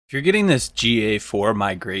If you're getting this GA4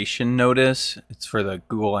 migration notice, it's for the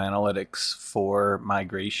Google Analytics 4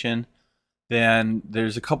 migration, then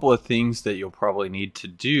there's a couple of things that you'll probably need to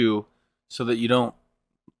do so that you don't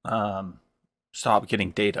stop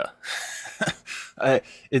getting data.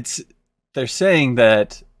 They're saying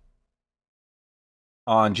that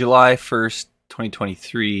on July 1st,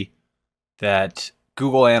 2023, that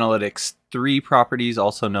Google Analytics 3 properties,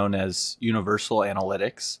 also known as Universal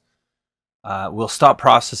Analytics, will stop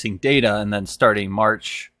processing data, and then starting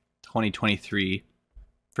March 2023,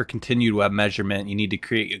 for continued web measurement, you need to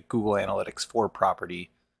create a Google Analytics 4 property,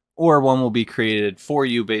 or one will be created for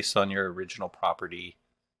you based on your original property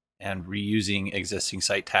and reusing existing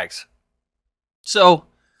site tags. So,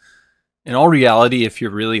 in all reality, if you're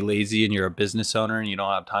really lazy and you're a business owner and you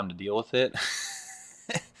don't have time to deal with it,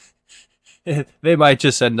 they might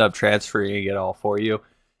just end up transferring it all for you.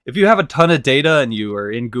 If you have a ton of data and you are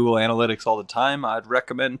in Google Analytics all the time, I'd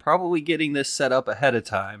recommend probably getting this set up ahead of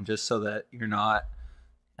time, just so that you're not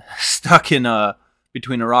stuck in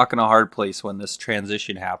between a rock and a hard place when this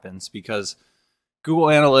transition happens, because Google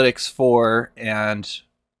Analytics 4 and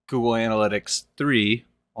Google Analytics 3,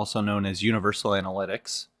 also known as Universal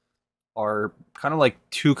Analytics, are kind of like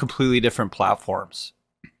two completely different platforms.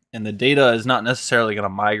 And the data is not necessarily going to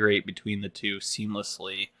migrate between the two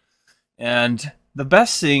seamlessly. And the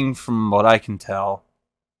best thing, from what I can tell,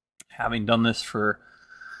 having done this for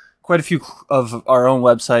quite a few of our own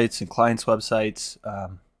websites and clients' websites,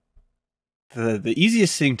 the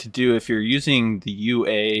easiest thing to do if you're using the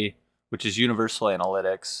UA, which is Universal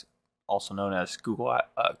Analytics, also known as Google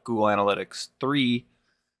Analytics 3,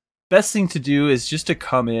 best thing to do is just to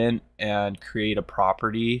come in and create a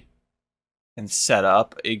property and set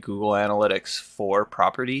up a Google Analytics 4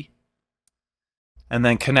 property, and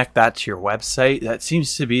then connect that to your website. That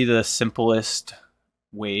seems to be the simplest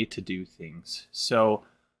way to do things. So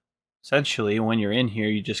essentially, when you're in here,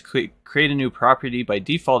 you just create a new property. By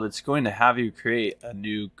default, it's going to have you create a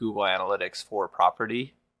new Google Analytics 4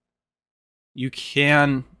 property. You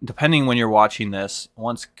can, depending when you're watching this,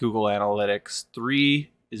 once Google Analytics 3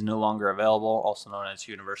 is no longer available, also known as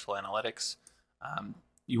Universal Analytics,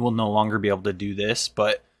 you will no longer be able to do this.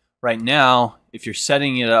 But right now, if you're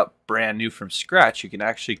setting it up brand new from scratch, you can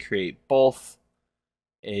actually create both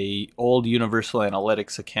a old Universal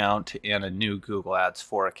Analytics account and a new Google Ads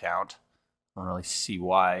 4 account. I don't really see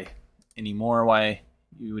why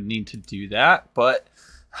you would need to do that, but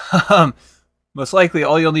most likely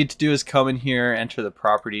all you'll need to do is come in here, enter the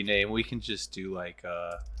property name. We can just do like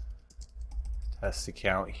a test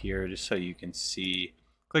account here just so you can see.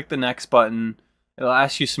 Click the next button. It'll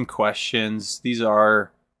ask you some questions. These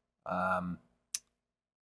are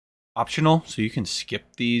optional, so you can skip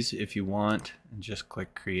these if you want and just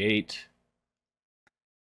click create.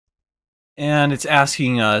 And it's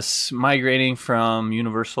asking us, migrating from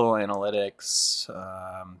Universal Analytics.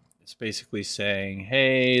 It's basically saying,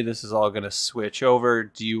 hey, this is all going to switch over.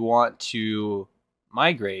 Do you want to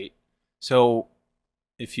migrate? So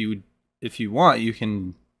if you want, you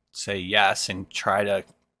can say yes and try to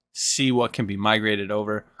see what can be migrated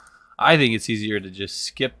over. I think it's easier to just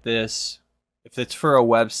skip this. If it's for a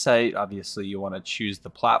website, obviously you want to choose the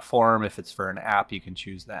platform. If it's for an app, you can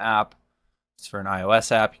choose the app. If it's for an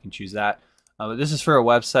iOS app, you can choose that. But this is for a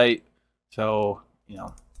website, so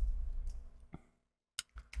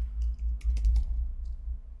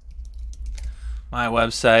my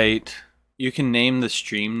website. You can name the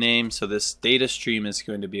stream name. So this data stream is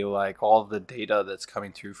going to be like all the data that's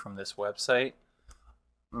coming through from this website.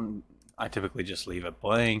 I typically just leave it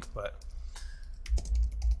blank, but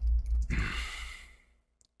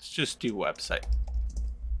let's just do website.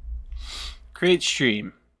 Create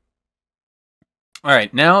stream. All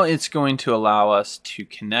right, now it's going to allow us to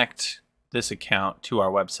connect this account to our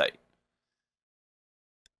website.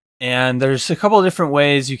 And there's a couple of different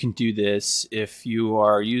ways you can do this. If you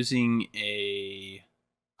are using a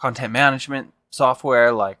content management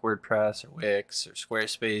software like WordPress or Wix or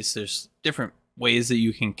Squarespace, there's different ways that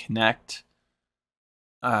you can connect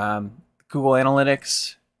Google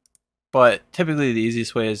Analytics, but typically the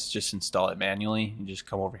easiest way is just install it manually. You just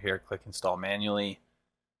come over here, click install manually,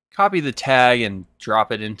 copy the tag and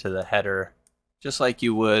drop it into the header, just like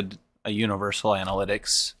you would a Universal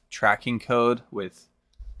Analytics tracking code with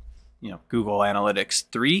Google Analytics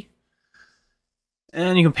 3.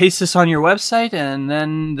 And you can paste this on your website, and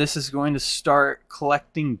then this is going to start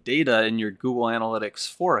collecting data in your Google Analytics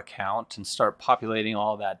 4 account and start populating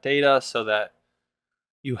all that data so that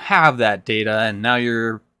you have that data, and now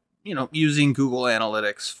you're using Google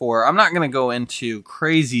Analytics 4. I'm not going to go into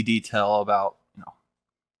crazy detail about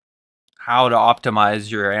how to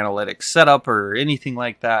optimize your analytics setup or anything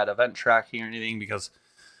like that, event tracking or anything, because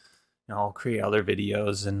I'll create other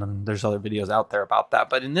videos and there's other videos out there about that.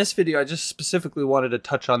 But in this video, I just specifically wanted to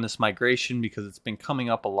touch on this migration because it's been coming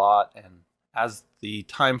up a lot, and as the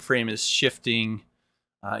time frame is shifting,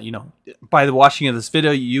 by the watching of this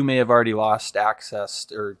video, you may have already lost access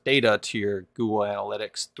or data to your Google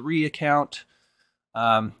Analytics 3 account.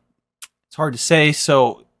 It's hard to say,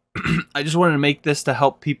 so I just wanted to make this to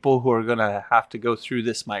help people who are going to have to go through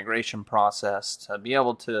this migration process to be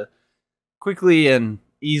able to quickly and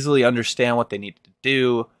easily understand what they need to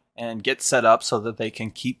do and get set up so that they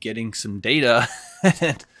can keep getting some data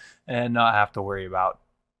and not have to worry about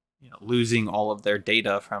losing all of their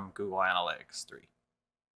data from Google Analytics 3.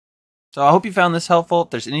 So I hope you found this helpful. If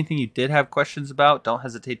there's anything you did have questions about, don't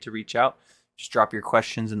hesitate to reach out. Just drop your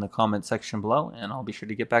questions in the comment section below, and I'll be sure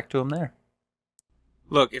to get back to them there.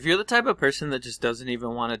 Look, if you're the type of person that just doesn't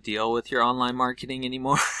even want to deal with your online marketing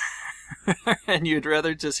anymore, and you'd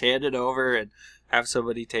rather just hand it over and have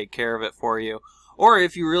somebody take care of it for you, or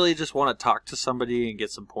if you really just want to talk to somebody and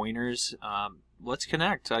get some pointers, let's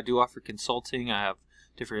connect. I do offer consulting. I have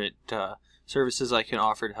different services I can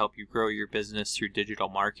offer to help you grow your business through digital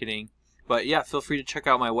marketing. But yeah, feel free to check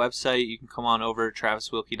out my website. You can come on over to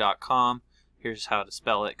traviswilkie.com. Here's how to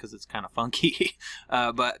spell it because it's kind of funky.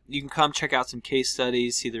 But you can come check out some case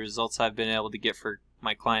studies, see the results I've been able to get for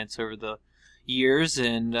my clients over the years.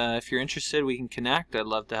 And if you're interested, we can connect. I'd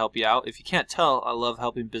love to help you out. If you can't tell, I love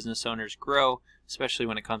helping business owners grow, especially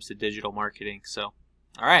when it comes to digital marketing. So,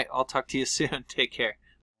 all right, I'll talk to you soon. Take care.